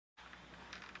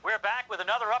We're back with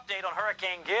another update on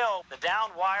Hurricane Gil. The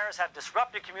downed wires have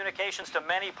disrupted communications to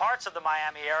many parts of the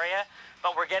Miami area,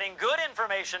 but we're getting good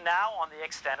information now on the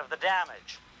extent of the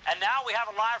damage. And now we have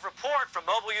a live report from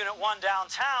Mobile Unit 1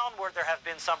 downtown, where there have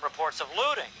been some reports of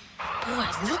looting. Boy,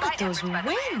 look at those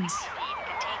winds.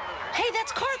 Hey,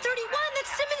 that's car 31.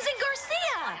 That's Simmons and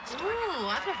Garcia.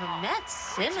 Ooh, I've never met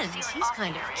Simmons. He's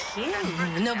kind of cute.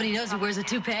 Nobody knows he wears a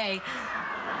toupee.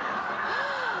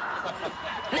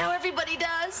 Now everybody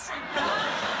does. The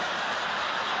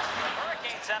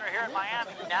Hurricane Center here in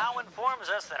Miami now informs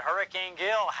us that Hurricane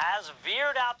Gil has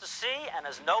veered out to sea and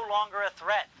is no longer a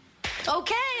threat.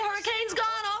 Okay, hurricane's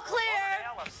gone, all clear.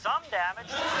 Of some damage.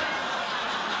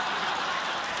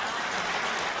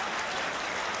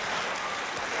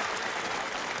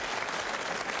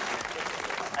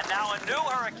 And now a new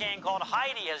hurricane called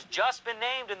Heidi has just been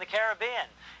named in the Caribbean.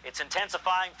 It's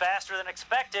intensifying faster than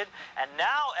expected, and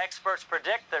now experts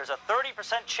predict there's a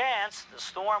 30% chance the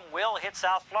storm will hit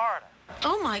South Florida.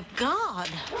 Oh, my God.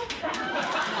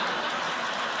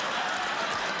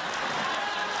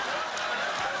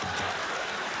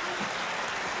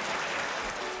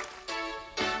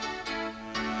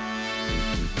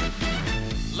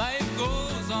 Life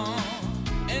goes on,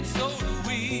 and so do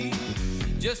we.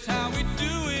 Just how we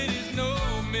do it is no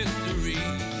mystery.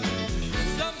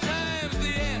 Sometimes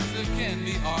the answer can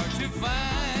be hard to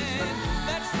find.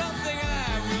 That's something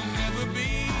I will never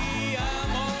be.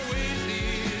 I'm always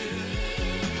here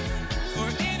for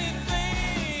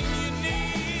anything you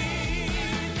need.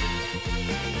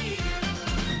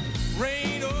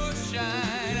 Rain or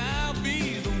shine, I'll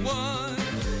be the one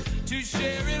to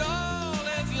share it all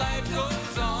as life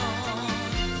goes on.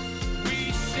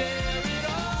 We share it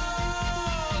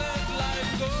all as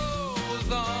life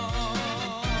goes on.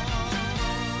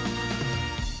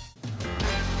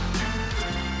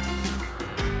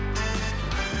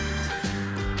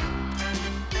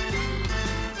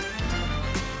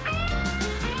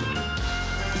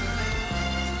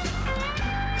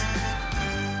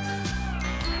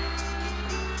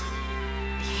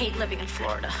 I hate living in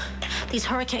Florida. These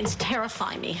hurricanes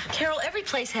terrify me. Carol, every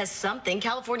place has something.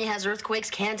 California has earthquakes.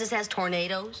 Kansas has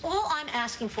tornadoes. All I'm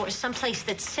asking for is someplace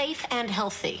that's safe and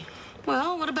healthy.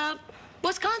 Well, what about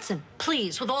Wisconsin?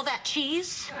 Please, with all that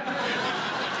cheese.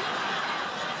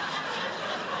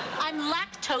 I'm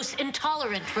lactose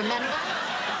intolerant, remember?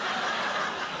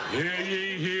 Hear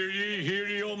ye, hear ye, hear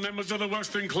ye, all members of the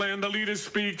Western clan. The leader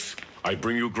speaks. I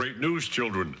bring you great news,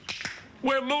 children.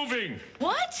 We're moving.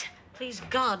 What? Please,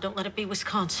 God, don't let it be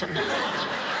Wisconsin.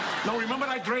 Now, remember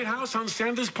that great house on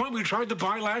Sanders Point we tried to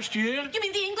buy last year? You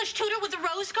mean the English tutor with the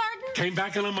rose garden? Came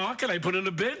back in the market. I put in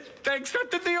a bid. They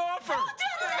accepted the offer. Oh,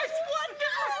 Dad, that's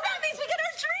wonderful. That means we get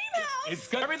our dream house. It's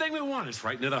got everything we want. It's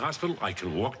right near the hospital. I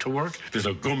can walk to work. There's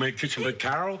a gourmet kitchen for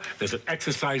Carol. There's an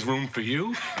exercise room for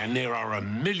you. And there are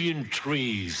 1,000,000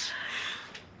 trees.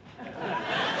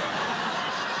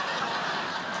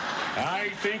 I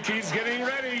think he's getting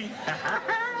ready.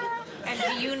 And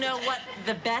do you know what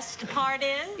the best part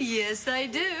is? Yes, I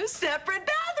do. Separate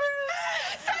bathrooms.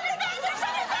 Separate bathrooms,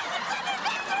 separate bathrooms, separate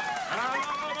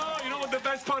bathrooms. No. You know what the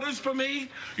best part is for me?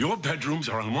 Your bedrooms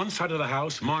are on one side of the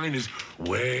house. Mine is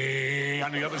way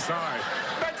on the other side.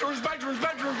 Bedrooms, bedrooms,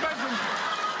 bedrooms, bedrooms.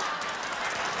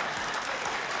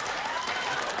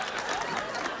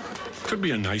 Could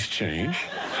be a nice change.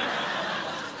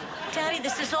 Daddy,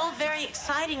 this is all very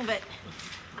exciting, but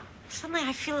suddenly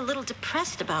I feel a little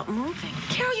depressed about moving.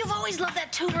 Carol, you've always loved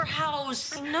that tutor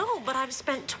house. I know, but I've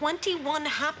spent 21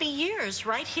 happy years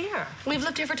right here. We've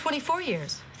lived here for 24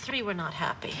 years. 3 were not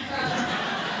happy.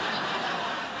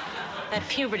 That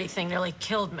puberty thing nearly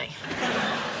killed me.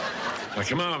 Now,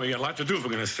 come on, we got a lot to do if we're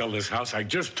going to sell this house. I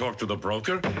just talked to the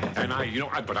broker, and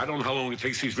but I don't know how long it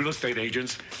takes these real estate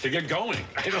agents to get going.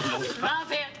 I don't know.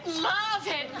 Love it. Love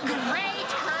it. Great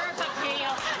curb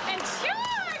appeal. And sure.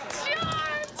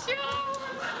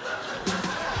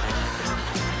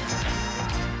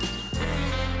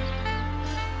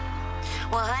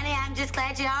 Well, honey, I'm just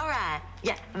glad you're all right.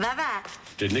 Yeah, bye-bye.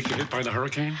 Did Nick get hit by the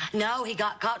hurricane? No, he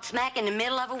got caught smack in the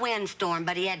middle of a windstorm,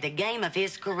 but he had the game of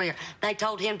his career. They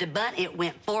told him to bunt. It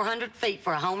went 400 feet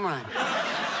for a home run.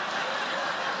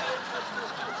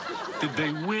 Did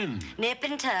they win? Nip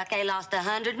and tuck, they lost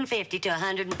 150 to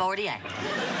 148.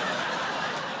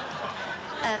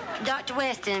 Dr.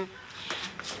 Weston,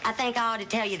 I think I ought to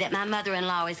tell you that my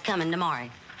mother-in-law is coming tomorrow.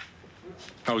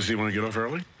 Oh, does he want to get off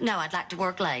early? No, I'd like to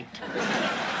work late.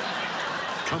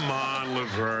 Come on,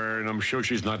 Laverne. I'm sure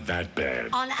she's not that bad.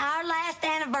 On our last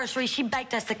anniversary, she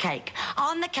baked us a cake.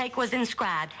 On the cake was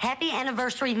inscribed, "Happy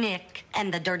Anniversary, Nick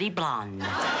and the Dirty Blonde."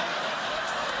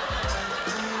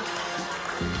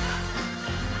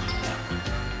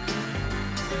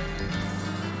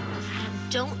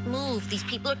 don't move. These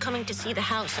people are coming to see the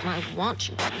house, and I want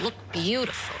you to look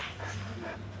beautiful.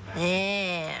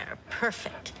 There,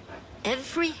 perfect.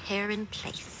 Every hair in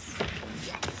place.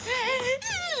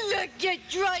 Look, you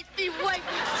drive me white.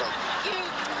 You're so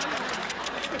cute.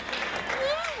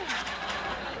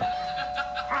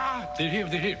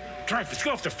 They're here. Drive, let's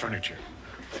go off the furniture.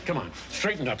 Come on,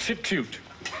 straighten up, sit cute.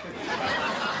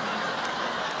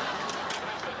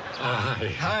 Hi.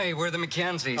 Hi, we're the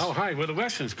McKenzies. Oh, hi, we're the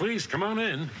Westons. Please, come on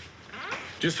in.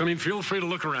 Just, feel free to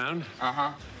look around.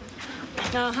 Uh-huh.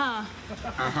 Uh-huh.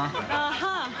 Uh-huh.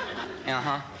 Uh-huh.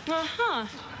 Uh-huh. Uh-huh.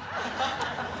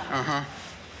 Uh-huh.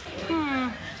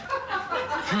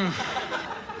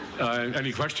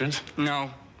 Any questions? No.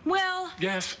 Well,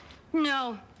 Yes.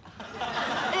 no.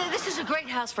 This is a great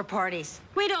house for parties.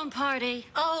 We don't party.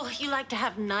 Oh, you like to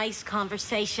have nice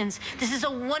conversations. This is a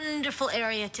wonderful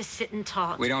area to sit and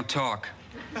talk. We don't talk.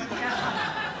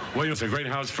 Well, it's a great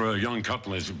house for a young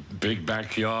couple. There's a big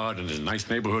backyard and there's a nice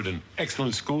neighborhood and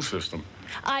excellent school system.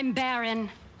 I'm barren.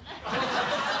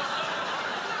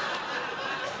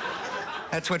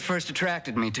 That's what first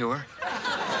attracted me to her.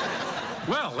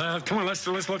 Well, come on, let's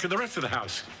look at the rest of the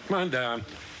house. Come on down.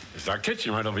 It's our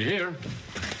kitchen right over here.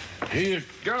 Here you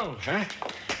go, huh?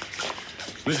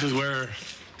 This is where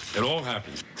it all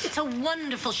happens. It's a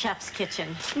wonderful chef's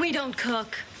kitchen. We don't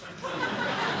cook.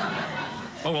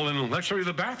 Oh, well, then let's show you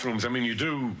the bathrooms. You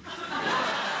do.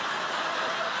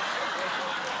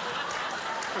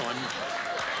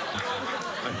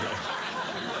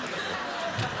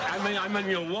 I mean,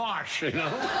 you wash, you know?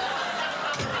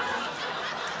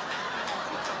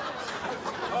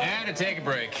 And to take a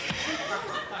break.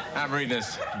 I'm reading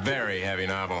this very heavy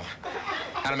novel.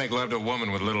 How to Make Love to a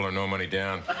Woman with Little or No Money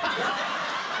Down.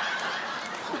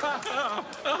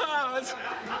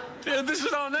 This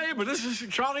is our neighbor. This is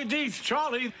Charlie Dietz.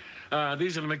 Charlie,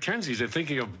 these are the McKenzies. They're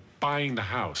thinking of buying the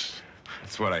house.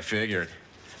 That's what I figured.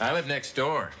 I live next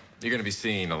door. You're going to be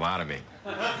seeing a lot of me.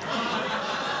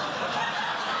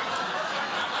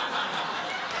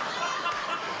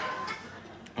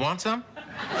 Want some?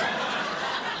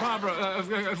 Barbara,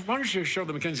 why don't you show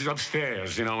the McKenzies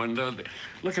upstairs, and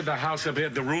look at the house up here.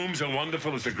 The rooms are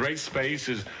wonderful. It's a great space.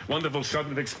 There's wonderful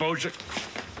southern exposure.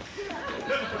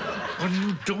 What are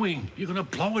you doing? You're going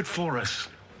to blow it for us.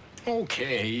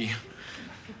 Okay.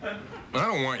 I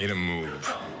don't want you to move.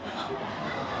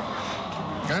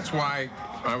 That's why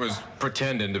I was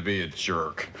pretending to be a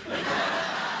jerk.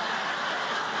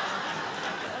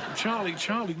 Charlie,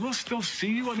 we'll still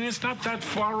see you. It's not that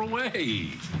far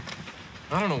away.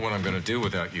 I don't know what I'm going to do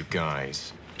without you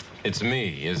guys. It's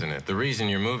me, isn't it? The reason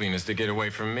you're moving is to get away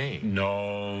from me.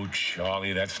 No,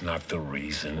 Charlie, that's not the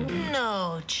reason.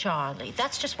 No, Charlie.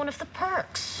 That's just one of the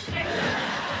perks.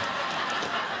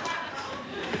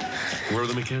 Where are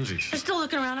the McKenzies? We're still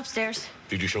looking around upstairs.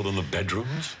 Did you show them the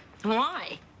bedrooms?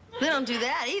 Why? They don't do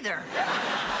that either.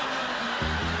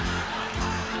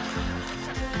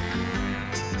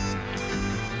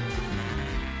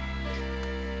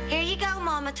 Here you go,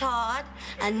 Mama Todd.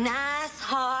 A nice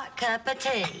hot cup of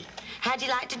tea. How'd you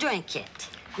like to drink it?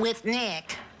 With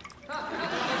Nick.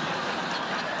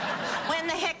 When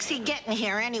the heck's he getting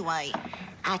here anyway?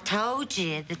 I told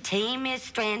you, the team is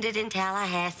stranded in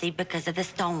Tallahassee because of the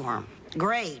storm.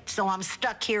 Great, so I'm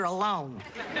stuck here alone.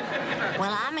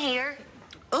 Well, I'm here.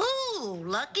 Ooh,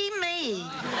 lucky me.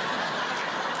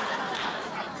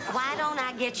 Why don't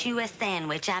I get you a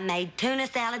sandwich? I made tuna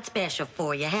salad special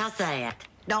for you. How's that?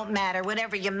 Don't matter.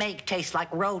 Whatever you make tastes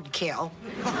like roadkill.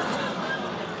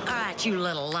 All right, you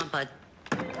little lump of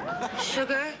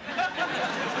sugar.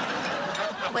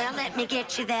 Well, let me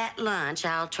get you that lunch.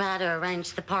 I'll try to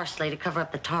arrange the parsley to cover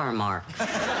up the tar mark.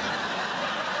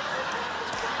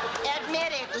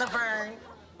 Admit it, Laverne.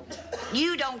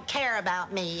 You don't care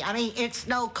about me. It's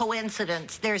no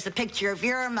coincidence. There's a picture of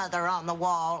your mother on the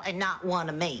wall and not one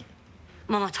of me.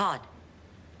 Mama Todd,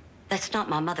 that's not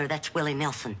my mother. That's Willie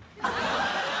Nelson.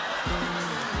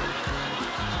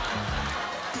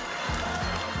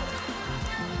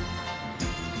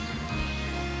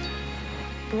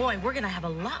 Boy, we're gonna have a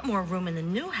lot more room in the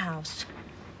new house.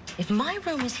 If my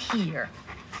room is here,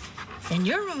 and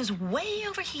your room is way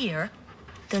over here,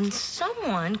 then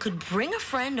someone could bring a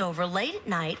friend over late at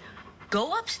night,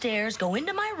 go upstairs, go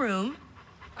into my room,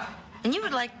 and you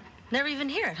would, never even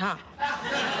hear it, huh?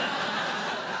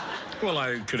 Well,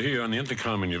 I could hear you on the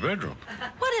intercom in your bedroom.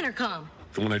 What intercom?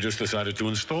 The one I just decided to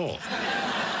install.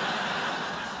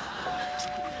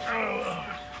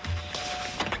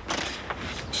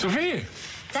 Sophia!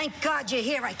 Thank God you're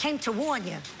here. I came to warn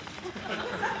you.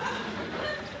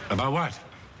 About what?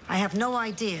 I have no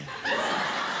idea.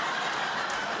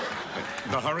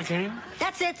 The hurricane?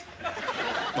 That's it.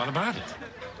 What about it?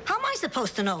 How am I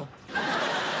supposed to know?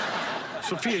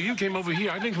 Sophia, you came over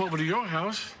here. I didn't come over to your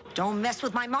house. Don't mess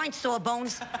with my mind, sore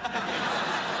bones.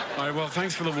 All right, well,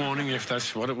 thanks for the warning, if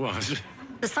that's what it was.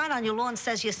 The sign on your lawn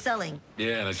says you're selling.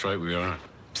 Yeah, that's right, we are.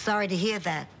 Sorry to hear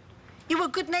that. You were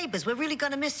good neighbors. We're really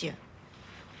gonna miss you.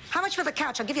 How much for the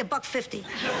couch? I'll give you $1.50.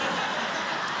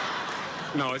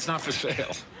 No, it's not for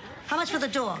sale. How much for the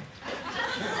dog?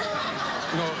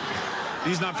 No,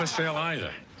 he's not for sale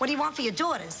either. What do you want for your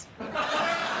daughters?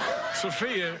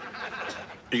 Sophia,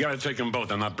 you gotta take them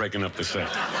both. I'm not breaking up the set.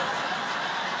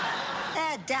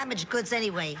 Damaged goods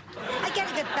anyway. I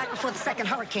gotta get back before the second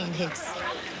hurricane hits.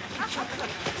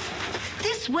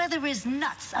 This weather is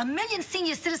nuts. 1 million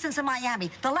senior citizens in Miami.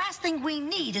 The last thing we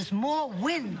need is more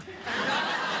wind.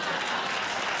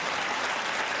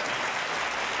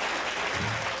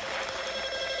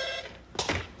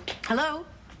 Hello?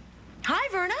 Hi,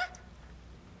 Verna.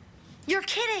 You're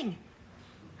kidding.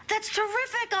 That's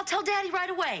terrific. I'll tell Daddy right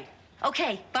away.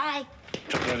 Okay, bye.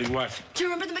 Tell Daddy what? Do you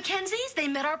remember the Mackenzies? They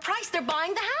met our price. They're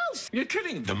buying the house. You're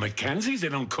kidding. The Mackenzies, they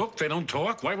don't cook, they don't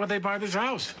talk. Why would they buy this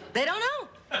house? They don't know.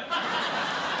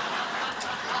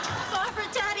 Barbara,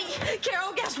 Daddy,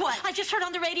 Carol, guess what? I just heard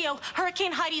on the radio,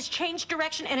 Hurricane Heidi's changed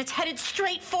direction and it's headed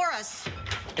straight for us.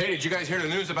 Hey, did you guys hear the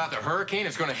news about the hurricane?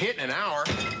 It's going to hit in an hour.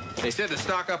 They said to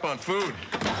stock up on food.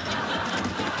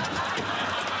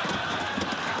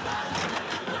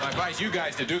 I advise you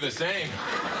guys to do the same.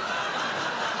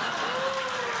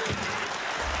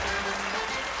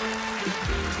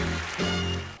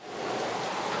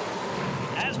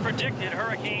 As predicted,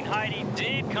 Hurricane Heidi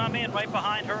did come in right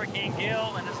behind Hurricane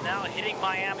Gil and is now hitting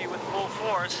Miami with full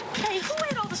force. Hey, who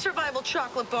ate all the survival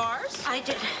chocolate bars? I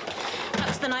did. That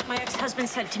was the night my ex-husband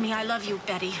said to me, I love you,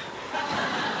 Betty.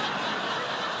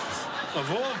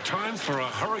 Of all times for a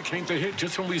hurricane to hit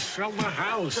just when we sell the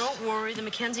house. Don't worry, the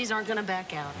Mackenzies aren't gonna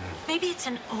back out. Maybe it's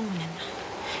an omen.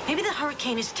 Maybe the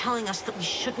hurricane is telling us that we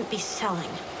shouldn't be selling.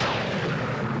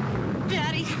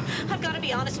 Daddy, I've got to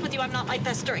be honest with you. I'm not my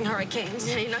best during hurricanes.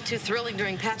 Yeah, you're not too thrilling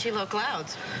during patchy low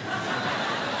clouds.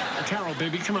 Carol,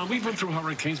 baby, come on. We've been through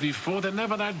hurricanes before. They're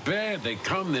never that bad. They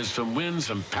come, there's some wind,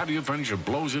 some patio furniture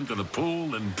blows into the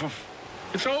pool, and poof,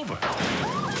 it's over.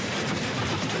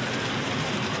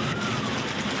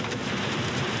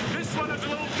 This one is a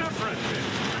little different.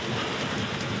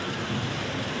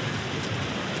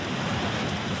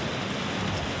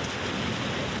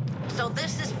 So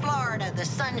this is Florida, the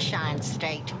Sunshine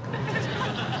State.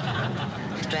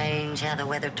 Strange how the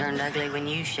weather turned ugly when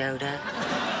you showed up.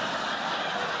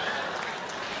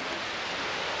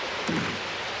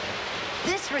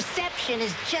 This reception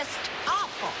is just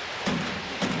awful.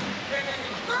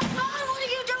 Mama, what are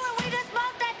you doing? We just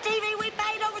bought that TV. We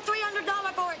paid over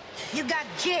 $300 for it. You got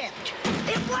gypped.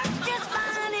 It works just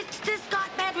fine. It's just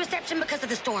got bad reception because of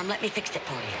the storm. Let me fix it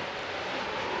for you.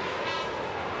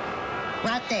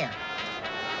 Right there.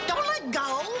 Don't let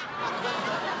go.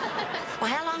 Well,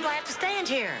 how long do I have to stand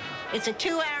here? It's a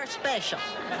 2-hour special.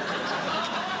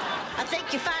 I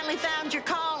think you finally found your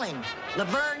calling.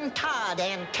 Laverne Todd,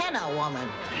 antenna woman.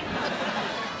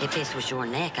 If this was your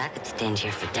neck, I could stand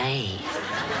here for days.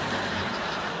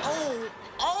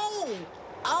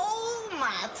 Oh,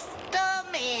 my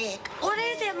stomach. What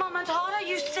is it, Mama Todd? Are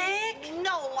you sick?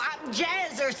 No, I'm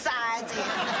jazzercising.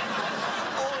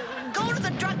 Oh, go to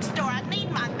the drugstore. I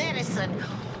need my medicine.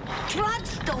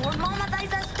 Drugstore? Mama,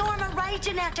 there's a storm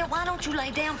raging out there. Why don't you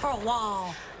lay down for a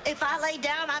while? If I lay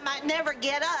down, I might never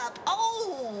get up.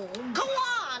 Oh, go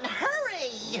on,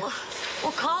 hurry.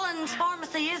 Well, Collins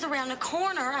Pharmacy is around the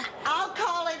corner. I'll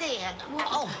call it in.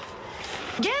 Oh,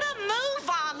 get a move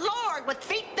on, Lord. With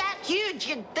feet that huge,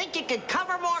 you'd think you could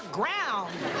cover more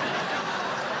ground.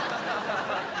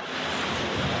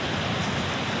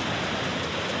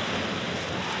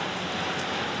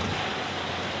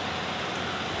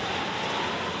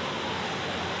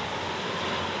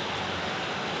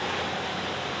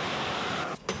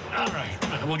 All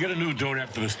right, we'll get a new door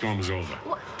after the storm is over.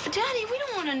 Well, Daddy, we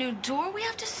don't want a new door. We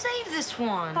have to save this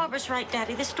one. Barbara's right,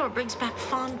 Daddy. This door brings back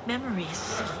fond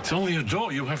memories. It's only a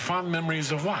door. You have fond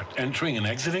memories of what? Entering and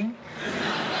exiting?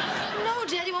 No,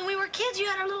 Daddy, when we were kids, you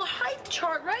had our little height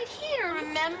chart right here.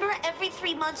 Remember, every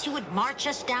 3 months you would march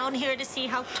us down here to see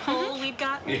how tall we've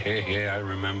gotten? Yeah, I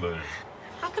remember.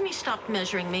 How come you stopped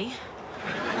measuring me?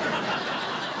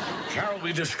 Carol,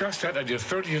 we discussed that at your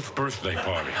 30th birthday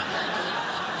party.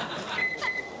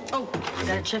 Oh,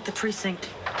 gotta check the precinct.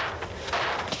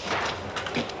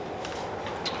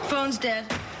 Phone's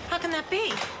dead. How can that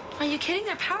be? Are you kidding?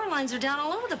 Their power lines are down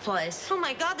all over the place. Oh,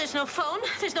 my God, there's no phone?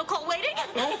 There's no call waiting?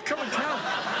 Oh, come on, Carol.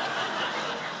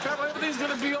 Carol, everything's gonna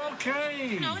gonna be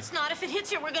okay. No, it's not. If it hits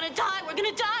here, we're gonna die. We're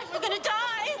gonna die. We're gonna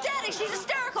die. Daddy, she's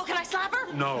hysterical. Can I slap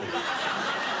her? No.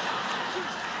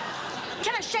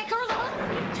 Can I shake her a little?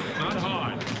 Not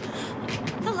hard.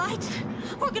 The lights.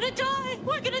 We're gonna die.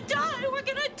 We're gonna die. We're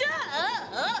gonna die.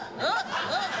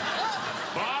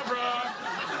 Barbara!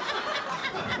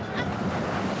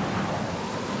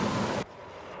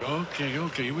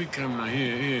 Okay, we come now.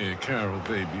 Here, Carol,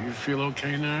 baby. You feel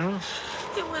okay now?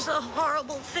 It was a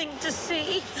horrible thing to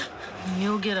see.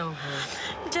 You'll get over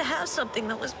it. To have something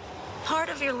that was part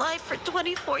of your life for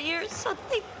 24 years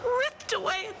suddenly ripped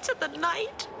away into the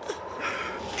night.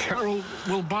 Carol,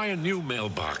 we'll buy a new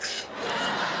mailbox.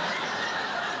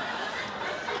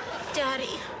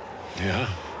 Daddy. Yeah?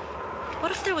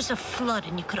 What if there was a flood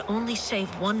and you could only save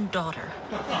one daughter?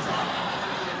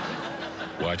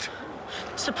 What?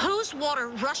 Suppose water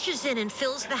rushes in and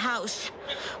fills the house.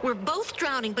 We're both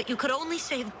drowning, but you could only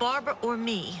save Barbara or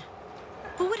me.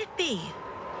 Who would it be?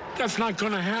 That's not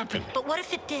gonna happen. But what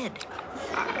if it did?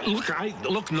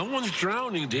 Look, no one's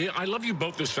drowning, dear. I love you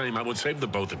both the same. I would save the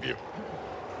both of you.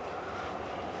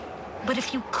 But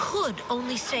if you could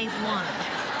only save one.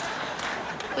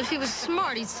 If he was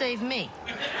smart, he'd save me.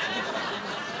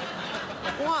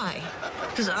 Why?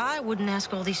 Because I wouldn't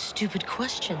ask all these stupid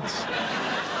questions.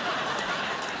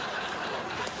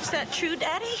 Is that true,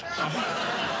 Daddy?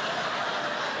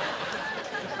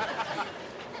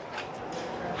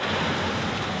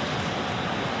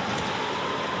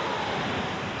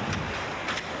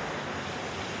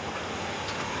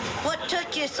 What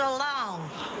took you so long?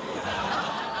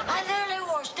 I nearly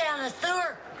washed down the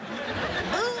sewer.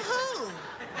 Boo-hoo!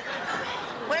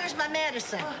 Where's my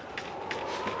medicine?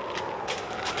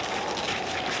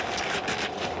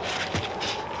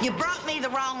 You brought me the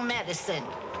wrong medicine.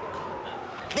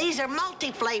 These are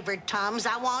multi-flavored Tums.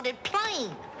 I wanted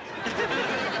plain.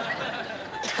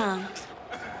 Tums?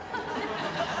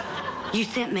 You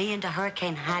sent me into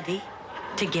Hurricane Heidi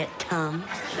to get Tums?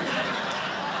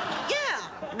 Yeah,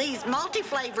 these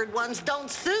multi-flavored ones don't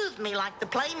soothe me like the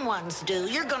plain ones do.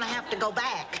 You're gonna have to go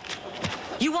back.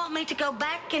 You want me to go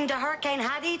back into Hurricane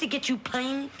Heidi to get you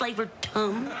plain flavored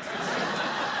Tums?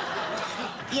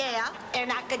 Yeah, and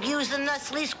I could use a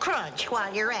Nestle's Crunch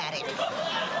while you're at it.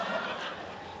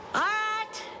 All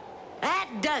right, that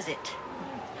does it.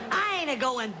 I ain't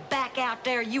a-going back out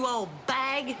there, you old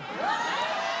bag.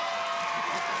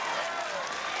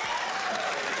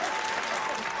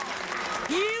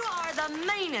 You are the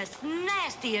meanest,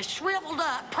 nastiest, shriveled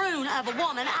up prune of a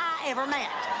woman I ever met.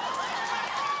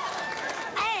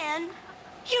 And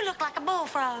you look like a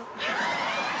bullfrog.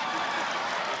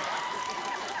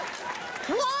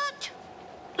 What?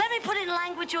 Let me put it in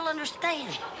language you'll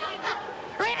understand.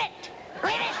 Ribbit!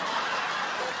 Ribbit!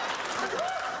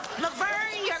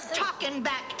 Laverne, you're talking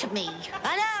back to me.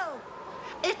 I know.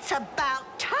 It's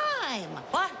about time.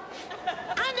 What?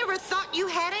 I never thought you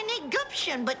had any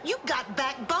gumption, but you got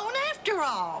backbone after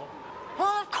all.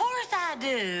 Well, of course I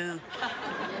do.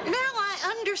 Now I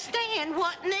understand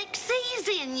what Nick sees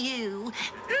in you.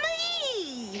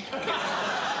 Me!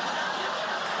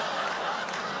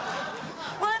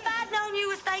 Well, if I'd known you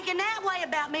was thinking that way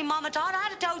about me, Mama Todd,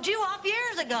 I'd have told you off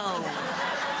years ago.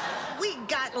 We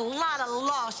got a lot of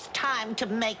lost time to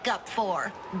make up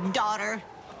for, daughter.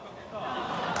 Oh,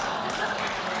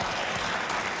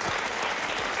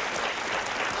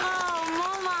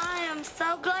 Mama, I am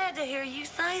so glad to hear you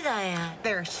say that.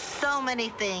 There's so many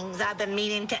things I've been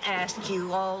meaning to ask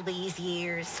you all these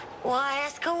years. Why,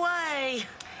 ask away.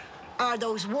 Are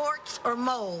those warts or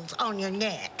moles on your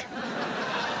neck?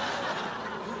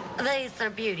 These are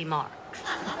beauty marks.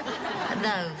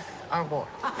 Those are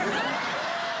warts.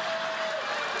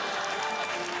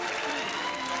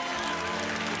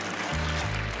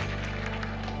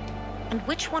 And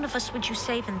which one of us would you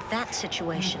save in that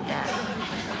situation, Daddy?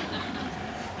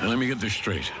 Now, let me get this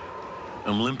straight.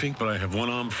 I'm limping, but I have one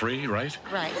arm free, right?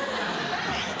 Right.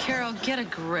 Carol, get a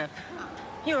grip.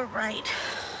 You're right.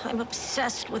 I'm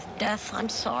obsessed with death. I'm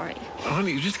sorry. Oh,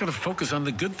 honey, you just got to focus on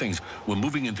the good things. We're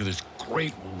moving into this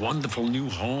great, wonderful new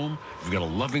home. You've got a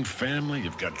loving family.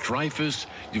 You've got Dreyfus.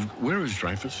 Where is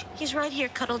Dreyfus? He's right here,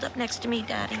 cuddled up next to me,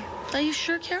 Daddy. Are you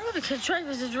sure, Carol? Because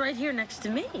Dreyfus is right here next to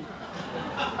me.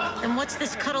 And what's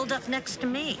this cuddled up next to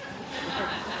me?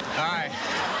 Hi.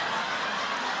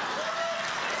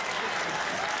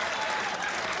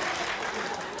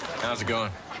 How's it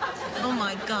going? Oh,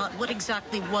 my God. What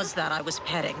exactly was that I was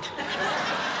petting?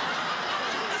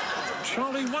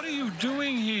 Charlie, what are you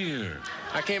doing here?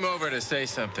 I came over to say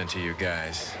something to you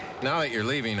guys. Now that you're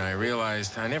leaving, I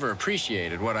realized I never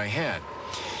appreciated what I had.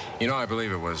 You know, I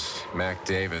believe it was Mac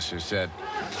Davis who said,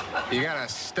 you gotta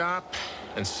stop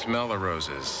and smell the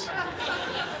roses.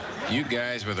 You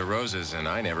guys were the roses, and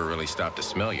I never really stopped to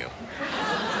smell you.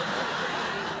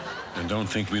 And don't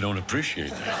think we don't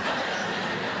appreciate that.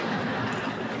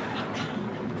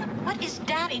 What is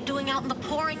Daddy doing out in the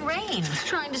pouring rain? He's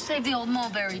trying to save the old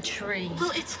mulberry tree.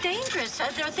 Well, it's dangerous.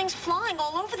 There are things flying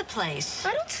all over the place.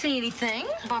 I don't see anything.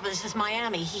 Barbara, this is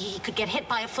Miami. He could get hit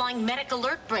by a flying medic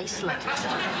alert bracelet.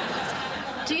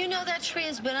 Do you know that tree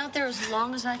has been out there as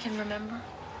long as I can remember?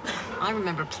 I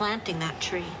remember planting that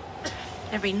tree.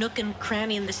 Every nook and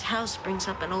cranny in this house brings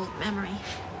up an old memory.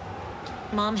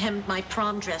 Mom hemmed my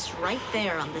prom dress right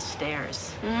there on the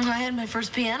stairs. I had my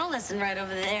first piano lesson right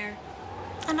over there.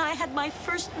 And I had my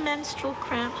first menstrual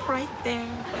cramp right there.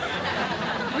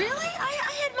 Really? I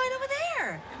had mine over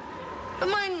there. But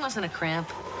mine wasn't a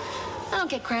cramp. I don't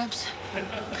get cramps.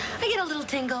 I get a little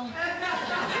tingle.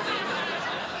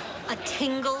 A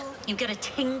tingle? You get a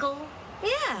tingle?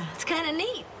 Yeah, it's kind of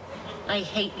neat. I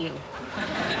hate you.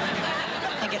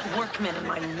 I get workmen in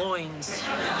my loins.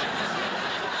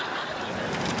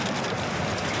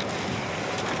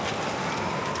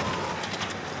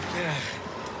 Yeah.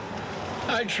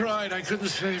 I tried. I couldn't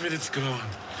save it. It's gone.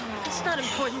 It's not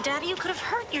important, Daddy. You could have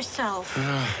hurt yourself.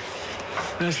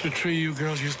 That's the tree you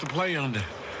girls used to play under.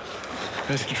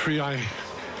 That's the tree I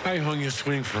hung your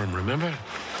swing from, remember?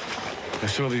 I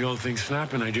saw the old thing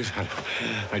snap, and I just had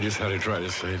to try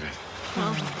to save it.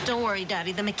 Well, don't worry,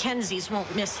 Daddy. The Mackenzies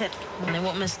won't miss it. And they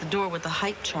won't miss the door with the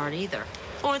height chart either.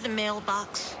 Or the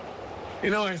mailbox. You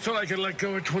know, I thought I could let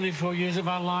go of 24 years of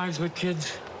our lives with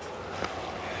kids.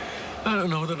 I don't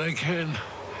know that I can.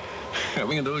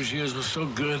 Having those years was so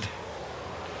good.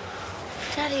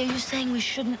 Daddy, are you saying we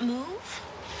shouldn't move?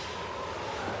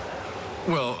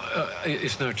 Well,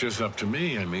 it's not just up to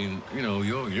me. I mean, you know,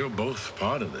 you're both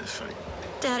part of this thing.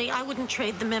 Daddy, I wouldn't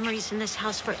trade the memories in this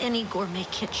house for any gourmet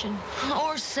kitchen.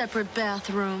 Or separate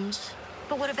bathrooms.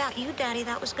 But what about you, Daddy?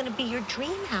 That was going to be your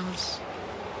dream house.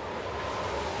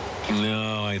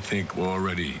 No, I think we're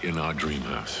already in our dream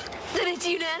house. Then it's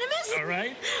unanimous? All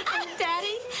right.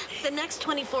 Daddy, the next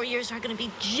 24 years are going to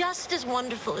be just as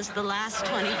wonderful as the last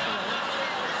 24.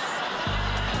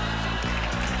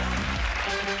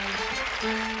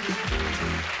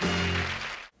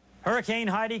 Hurricane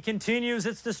Heidi continues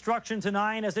its destruction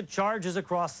tonight as it charges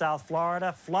across South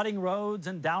Florida, flooding roads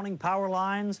and downing power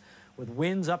lines with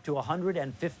winds up to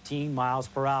 115 miles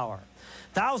per hour.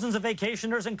 Thousands of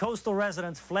vacationers and coastal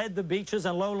residents fled the beaches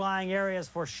and low-lying areas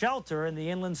for shelter in the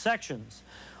inland sections.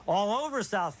 All over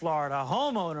South Florida,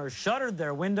 homeowners shuttered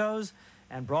their windows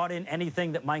and brought in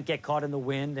anything that might get caught in the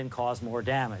wind and cause more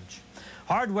damage.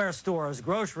 Hardware stores,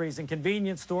 groceries, and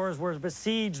convenience stores were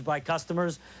besieged by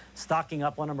customers stocking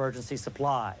up on emergency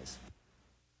supplies.